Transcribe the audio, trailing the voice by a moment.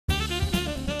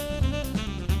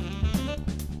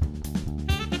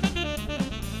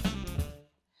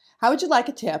How would you like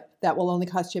a tip that will only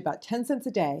cost you about 10 cents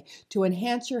a day to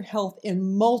enhance your health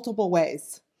in multiple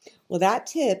ways? Well, that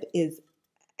tip is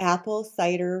apple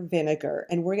cider vinegar,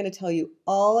 and we're going to tell you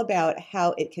all about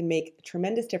how it can make a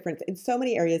tremendous difference in so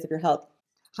many areas of your health.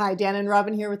 Hi, Dan and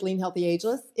Robin here with Lean Healthy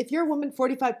Ageless. If you're a woman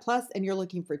 45 plus and you're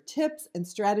looking for tips and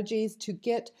strategies to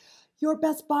get your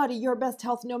best body, your best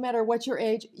health, no matter what your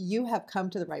age, you have come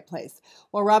to the right place.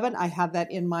 Well, Robin, I have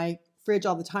that in my fridge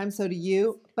all the time, so do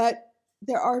you. But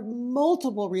there are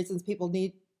multiple reasons people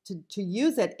need to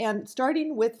use it, and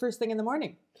starting with first thing in the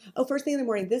morning. Oh, first thing in the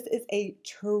morning, this is a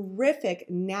terrific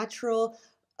natural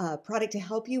product to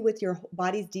help you with your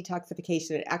body's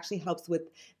detoxification. It actually helps with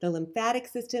the lymphatic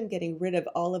system, getting rid of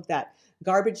all of that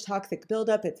garbage toxic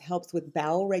buildup. It helps with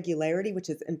bowel regularity, which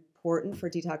is important for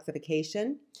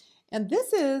detoxification. And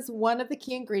this is one of the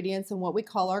key ingredients in what we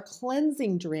call our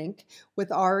cleansing drink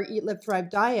with our Eat, Live, Thrive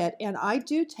diet. And I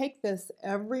do take this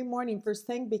every morning first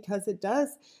thing because it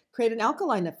does create an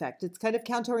alkaline effect. It's kind of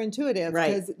counterintuitive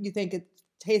Right. because you think it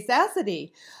tastes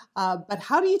acidy. But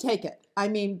how do you take it? I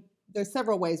mean, there's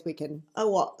several ways we can. Oh,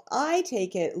 well, I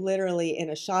take it literally in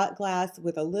a shot glass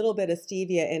with a little bit of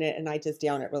stevia in it, and I just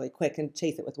down it really quick and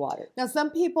chase it with water. Now, some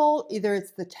people, either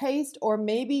it's the taste or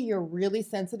maybe you're really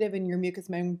sensitive in your mucous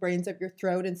membranes of your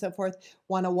throat and so forth,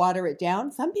 want to water it down.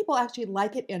 Some people actually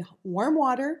like it in warm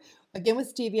water, again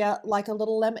with stevia, like a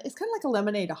little lemon. It's kind of like a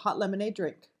lemonade, a hot lemonade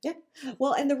drink. Yeah.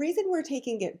 Well, and the reason we're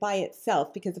taking it by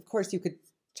itself, because of course you could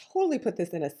totally put this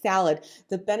in a salad.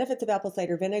 The benefits of apple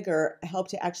cider vinegar help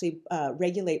to actually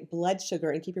regulate blood sugar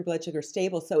and keep your blood sugar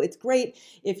stable. So it's great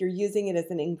if you're using it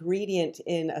as an ingredient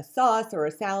in a sauce or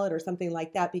a salad or something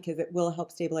like that, because it will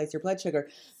help stabilize your blood sugar.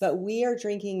 But we are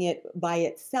drinking it by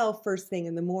itself first thing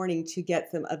in the morning to get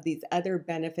some of these other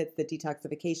benefits, the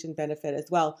detoxification benefit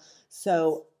as well.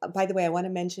 So by the way, I want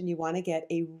to mention you want to get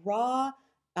a raw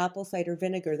apple cider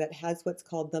vinegar that has what's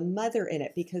called the mother in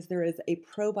it, because there is a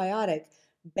probiotic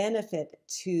benefit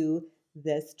to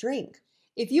this drink.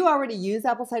 If you already use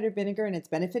apple cider vinegar and it's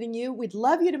benefiting you, we'd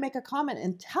love you to make a comment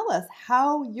and tell us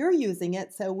how you're using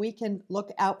it so we can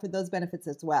look out for those benefits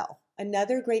as well.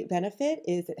 Another great benefit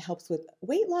is it helps with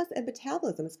weight loss and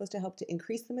metabolism. It's supposed to help to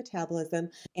increase the metabolism.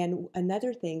 And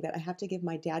another thing that I have to give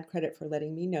my dad credit for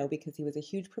letting me know, because he was a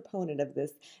huge proponent of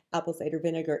this apple cider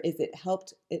vinegar, is it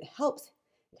helped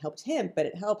him, but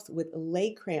it helps with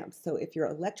leg cramps. So if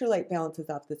your electrolyte balance is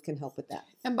off, this can help with that.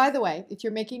 And by the way, if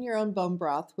you're making your own bone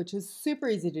broth, which is super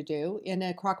easy to do in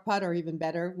a crock pot, or even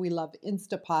better, we love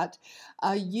Instapot,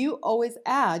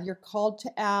 you're called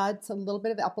to add a little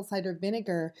bit of apple cider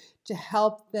vinegar to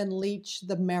help then leach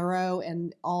the marrow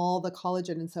and all the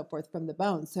collagen and so forth from the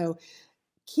bone. So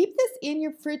keep this in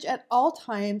your fridge at all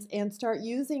times and start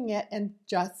using it and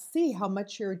just see how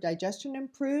much your digestion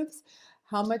improves,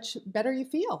 how much better you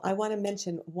feel. I want to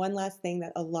mention one last thing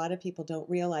that a lot of people don't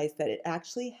realize, that it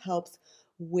actually helps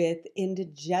with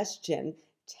indigestion.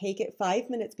 Take it 5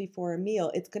 minutes before a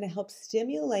meal. It's going to help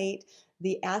stimulate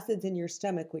the acids in your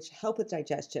stomach, which help with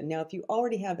digestion. Now, if you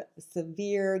already have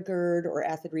severe GERD or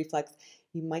acid reflux,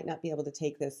 you might not be able to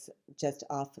take this just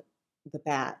off the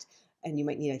bat, and you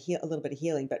might need a little bit of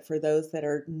healing. But for those that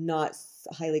are not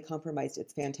highly compromised,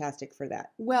 it's fantastic for that.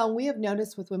 Well, we have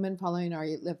noticed with women following our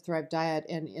Eat, Live, Thrive diet,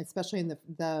 and especially in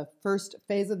the first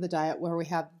phase of the diet where we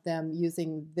have them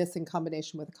using this in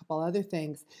combination with a couple other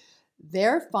things,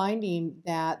 they're finding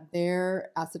that their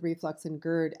acid reflux and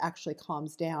GERD actually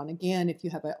calms down. Again, if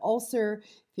you have an ulcer,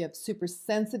 if you have super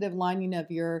sensitive lining of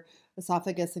your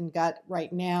esophagus and gut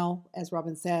right now, as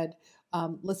Robin said,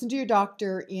 listen to your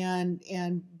doctor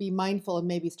and be mindful and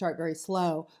maybe start very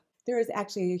slow. There is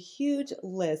actually a huge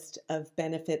list of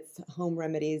benefits, home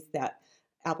remedies that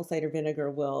apple cider vinegar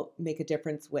will make a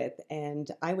difference with, and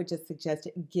I would just suggest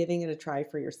giving it a try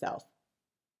for yourself.